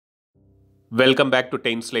Welcome back to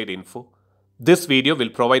 10 Slide Info. This video will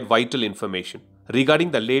provide vital information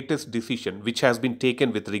regarding the latest decision which has been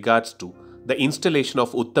taken with regards to the installation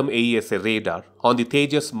of Uttam Aesa radar on the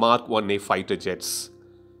Tejas Mk1A fighter jets.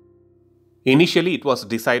 Initially, it was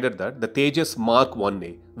decided that the Tejas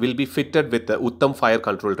Mk1A will be fitted with the Uttam fire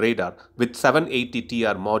control radar with 780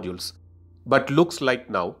 TR modules, but looks like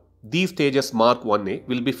now these Tejas Mk1A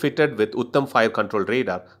will be fitted with Uttam fire control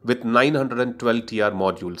radar with 912 TR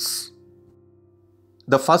modules.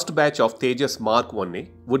 The first batch of Tejas Mk1A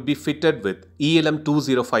would be fitted with ELM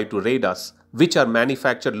 2052 radars, which are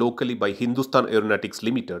manufactured locally by Hindustan Aeronautics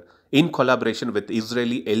Limited in collaboration with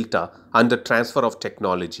Israeli ELTA under transfer of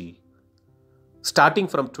technology. Starting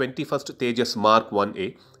from 21st Tejas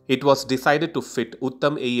Mk1A, it was decided to fit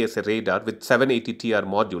Uttam Aesa radar with 780 TR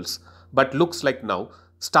modules, but looks like now,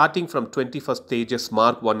 starting from 21st Tejas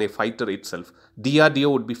Mk1A fighter itself,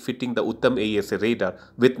 DRDO would be fitting the Uttam Aesa radar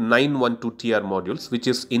with 912 TR modules, which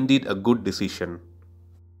is indeed a good decision.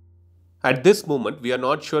 At this moment, we are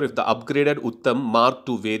not sure if the upgraded Uttam Mark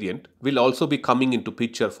II variant will also be coming into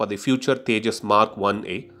picture for the future Tejas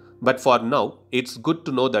Mk1A, but for now, it's good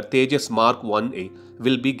to know that Tejas Mk1A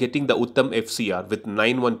will be getting the Uttam FCR with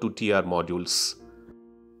 912 TR modules.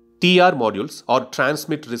 TR modules or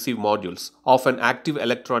transmit-receive modules of an active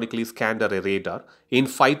electronically scanned array radar in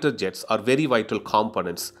fighter jets are very vital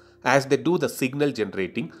components as they do the signal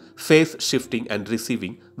generating, phase shifting and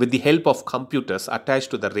receiving with the help of computers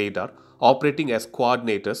attached to the radar operating as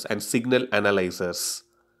coordinators and signal analyzers.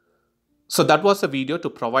 So that was a video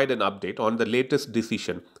to provide an update on the latest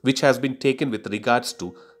decision which has been taken with regards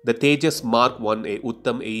to the Tejas Mk1A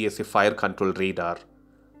Uttam Aesa fire control radar.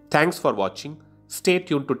 Thanks for watching. Stay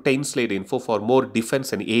tuned to 10 Slide Info for more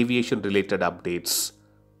defense and aviation related updates.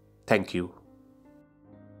 Thank you.